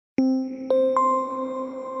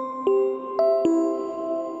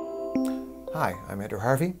Hi, I'm Andrew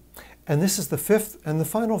Harvie, and this is the fifth and the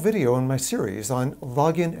final video in my series on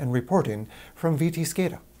login and reporting from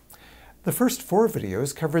VTScada. The first 4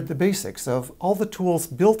 videos covered the basics of all the tools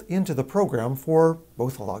built into the program for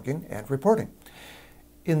both login and reporting.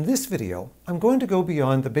 In this video, I'm going to go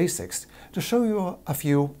beyond the basics to show you a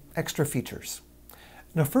few extra features.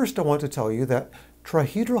 Now first I want to tell you that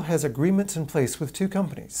Trihedral has agreements in place with 2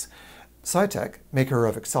 companies, Scitech, maker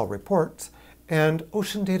of Excel reports, and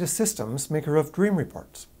Ocean Data Systems, maker of Dream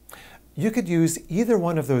Reports. You could use either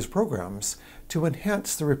one of those programs to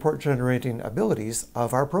enhance the report generating abilities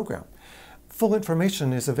of our program. Full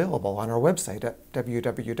information is available on our website at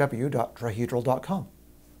www.trihedral.com.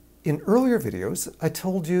 In earlier videos, I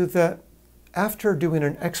told you that after doing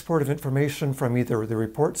an export of information from either the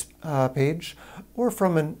reports page or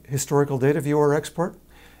from an historical data viewer export,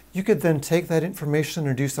 you could then take that information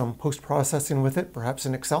and do some post-processing with it, perhaps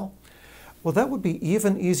in Excel. Well, that would be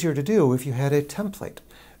even easier to do if you had a template,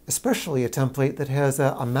 especially a template that has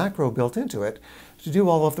a macro built into it to do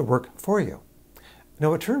all of the work for you.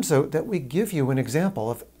 Now, it turns out that we give you an example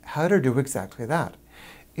of how to do exactly that.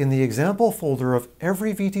 In the example folder of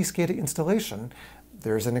every VTScada installation,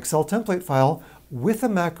 there's an Excel template file with a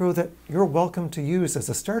macro that you're welcome to use as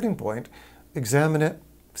a starting point, examine it,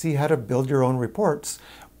 see how to build your own reports,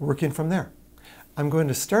 working from there. I'm going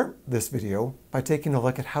to start this video by taking a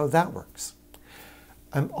look at how that works.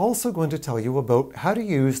 I'm also going to tell you about how to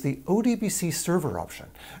use the ODBC server option.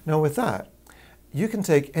 Now with that, you can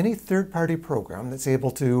take any third-party program that's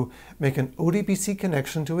able to make an ODBC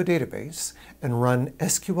connection to a database and run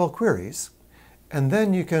SQL queries, and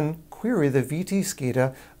then you can query the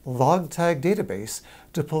VTScada log tag database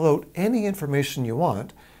to pull out any information you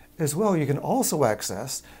want. As well, you can also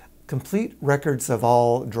access complete records of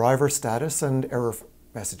all driver status and error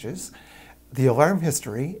messages, the alarm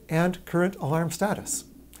history, and current alarm status.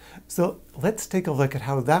 So let's take a look at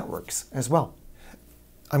how that works as well.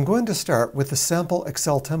 I'm going to start with the sample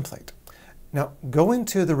Excel template. Now, going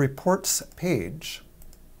to the reports page,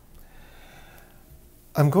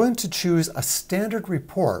 I'm going to choose a standard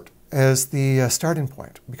report as the starting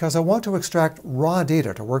point because I want to extract raw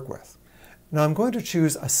data to work with. Now I'm going to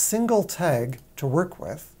choose a single tag to work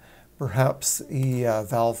with, perhaps the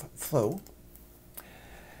valve flow.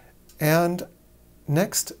 And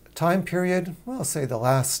next time period, well, say the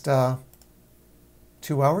last 2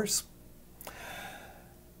 hours.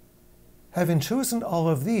 Having chosen all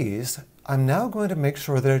of these, I'm now going to make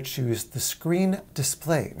sure that I choose the screen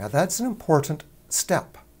display. Now that's an important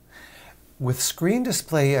step. With screen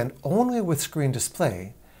display and only with screen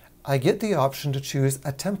display, I get the option to choose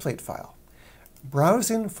a template file.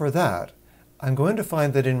 Browsing for that, I'm going to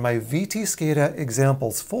find that in my VTScada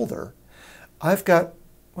examples folder, I've got,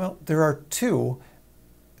 well, there are 2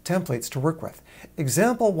 templates to work with.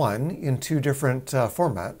 Example 1 in 2 different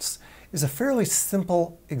formats is a fairly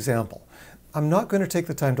simple example. I'm not going to take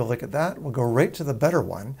the time to look at that. We'll go right to the better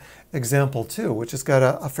one, example 2, which has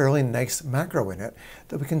got a fairly nice macro in it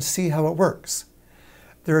that we can see how it works.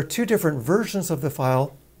 There are 2 different versions of the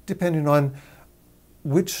file depending on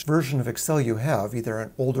which version of Excel you have, either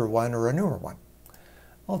an older one or a newer one.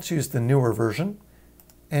 I'll choose the newer version,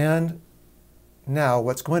 and now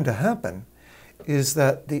what's going to happen is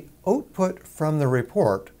that the output from the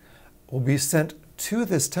report will be sent to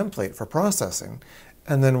this template for processing,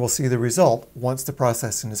 and then we'll see the result once the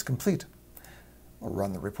processing is complete. We'll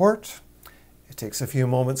run the report. It takes a few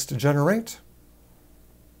moments to generate.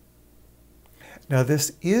 Now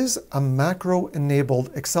this is a macro-enabled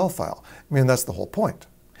Excel file. I mean, that's the whole point.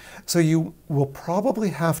 So you will probably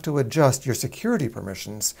have to adjust your security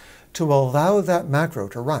permissions to allow that macro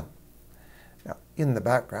to run. Now, in the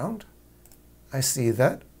background, I see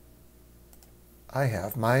that I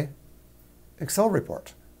have my Excel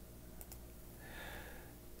report.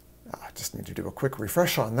 I just need to do a quick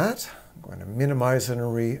refresh on that. I'm going to minimize and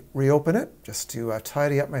reopen it just to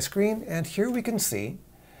tidy up my screen. And here we can see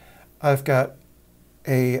I've got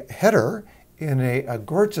a header in a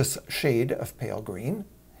gorgeous shade of pale green.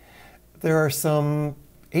 There are some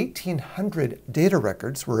 1,800 data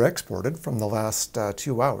records were exported from the last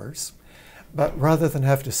 2 hours. But rather than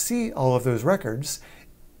have to see all of those records,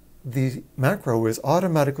 the macro is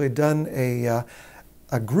automatically done a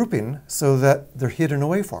grouping so that they're hidden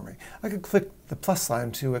away for me. I could click the plus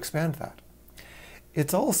sign to expand that.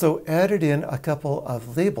 It's also added in a couple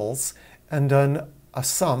of labels and done a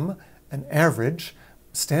sum, an average,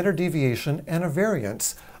 standard deviation, and a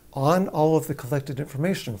variance on all of the collected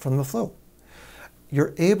information from the flow.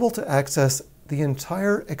 You're able to access the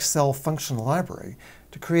entire Excel function library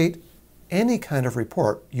to create any kind of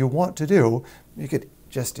report you want to do. You could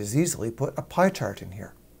just as easily put a pie chart in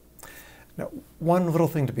here. Now, one little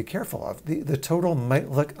thing to be careful of, the total might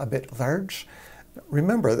look a bit large.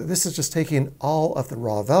 Remember that this is just taking all of the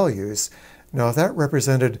raw values. Now, if that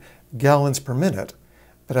represented gallons per minute,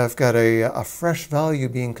 but I've got a fresh value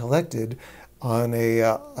being collected on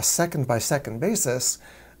a second-by-second basis,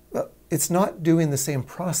 it's not doing the same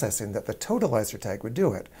processing that the totalizer tag would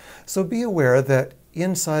do it. So be aware that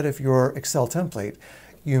inside of your Excel template,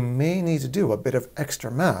 you may need to do a bit of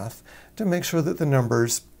extra math to make sure that the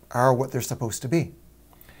numbers are what they're supposed to be.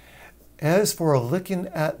 As for looking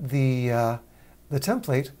at the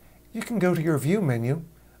template, you can go to your View menu,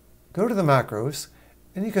 go to the macros,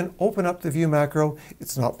 and you can open up the View macro.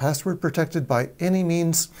 It's not password protected by any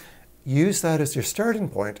means. Use that as your starting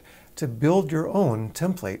point to build your own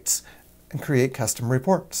templates and create custom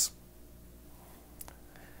reports.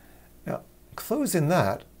 Now, closing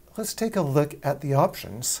that, let's take a look at the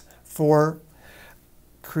options for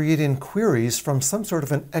creating queries from some sort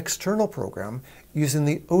of an external program using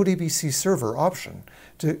the ODBC server option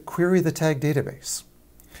to query the tag database.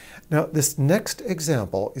 Now, this next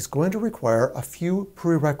example is going to require a few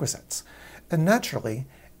prerequisites, and naturally,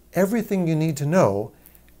 everything you need to know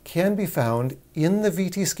can be found in the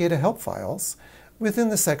VTScada help files within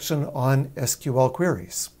the section on SQL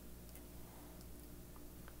queries.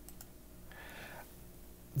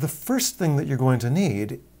 The first thing that you're going to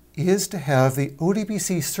need is to have the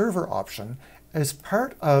ODBC server option as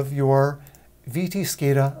part of your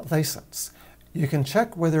VTScada license. You can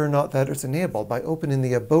check whether or not that is enabled by opening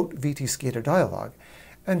the About VTScada dialog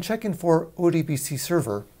and checking for ODBC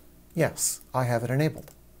server. Yes, I have it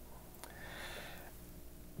enabled.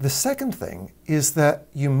 The second thing is that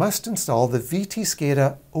you must install the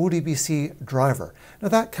VTScada ODBC driver. Now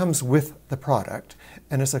that comes with the product,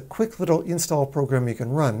 and it's a quick little install program you can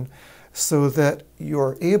run so that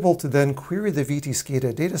you're able to then query the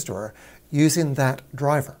VTScada data store using that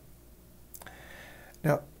driver.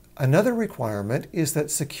 Now, another requirement is that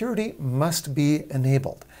security must be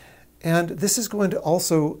enabled. And this is going to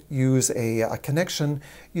also use a connection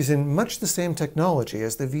using much the same technology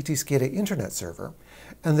as the VTScada Internet server,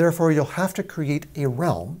 and therefore you'll have to create a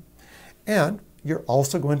realm, and you're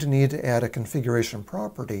also going to need to add a configuration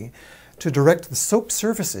property to direct the SOAP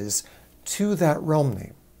services to that realm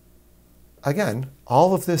name. Again,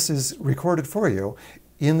 all of this is recorded for you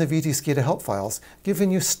in the VTScada help files, giving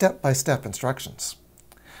you step-by-step instructions.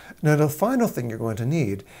 Now, the final thing you're going to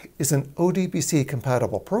need is an ODBC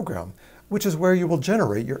compatible program, which is where you will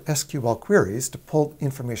generate your SQL queries to pull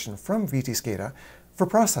information from VTScada for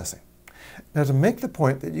processing. Now, to make the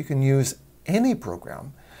point that you can use any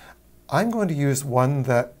program, I'm going to use one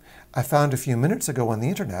that I found a few minutes ago on the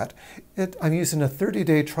internet. I'm using a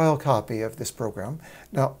 30-day trial copy of this program.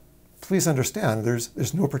 Now, please understand,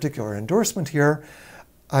 there's no particular endorsement here.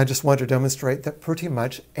 I just want to demonstrate that pretty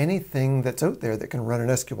much anything that's out there that can run an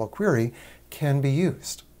SQL query can be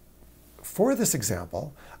used. For this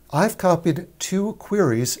example, I've copied 2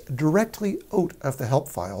 queries directly out of the help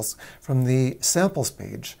files from the samples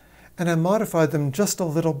page, and I modified them just a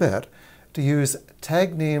little bit to use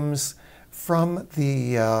tag names from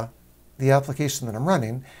the application that I'm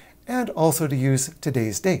running, and also to use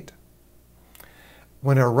today's date.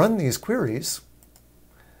 When I run these queries,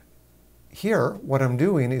 here, what I'm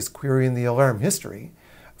doing is querying the alarm history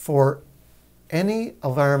for any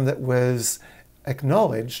alarm that was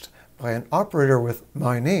acknowledged by an operator with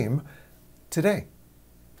my name today.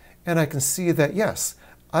 And I can see that, yes,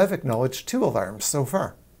 I've acknowledged 2 alarms so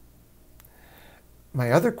far. My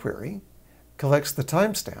other query collects the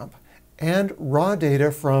timestamp and raw data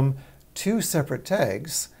from 2 separate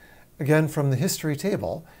tags, again from the history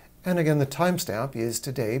table, and again the timestamp is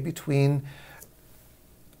today between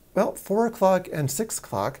 4 o'clock and 6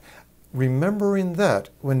 o'clock, remembering that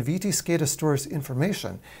when VTScada stores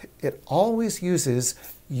information, it always uses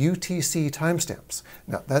UTC timestamps.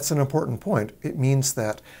 Now, that's an important point. It means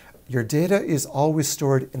that your data is always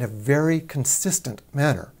stored in a very consistent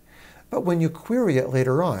manner. But when you query it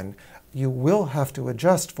later on, you will have to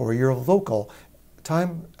adjust for your local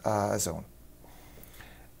time zone.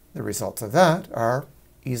 The results of that are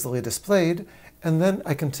easily displayed, and then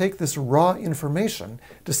I can take this raw information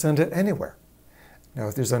to send it anywhere. Now,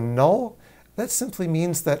 if there's a null, that simply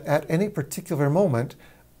means that at any particular moment,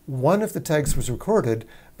 one of the tags was recorded,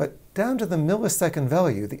 but down to the millisecond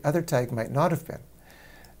value, the other tag might not have been.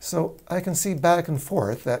 So I can see back and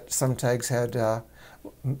forth that some tags had, the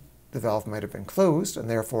valve might have been closed and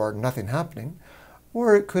therefore nothing happening,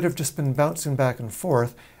 or it could have just been bouncing back and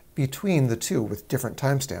forth between the 2 with different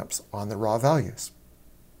timestamps on the raw values.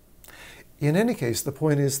 In any case, the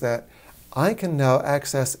point is that I can now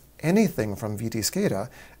access anything from VTScada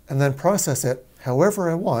and then process it however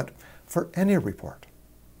I want for any report.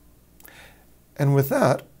 And with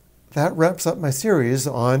that, that wraps up my series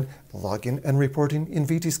on logging and reporting in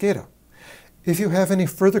VTScada. If you have any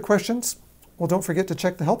further questions, well, don't forget to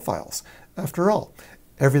check the help files. After all,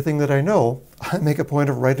 everything that I know, I make a point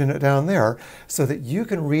of writing it down there so that you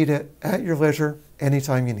can read it at your leisure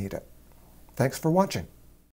anytime you need it. Thanks for watching.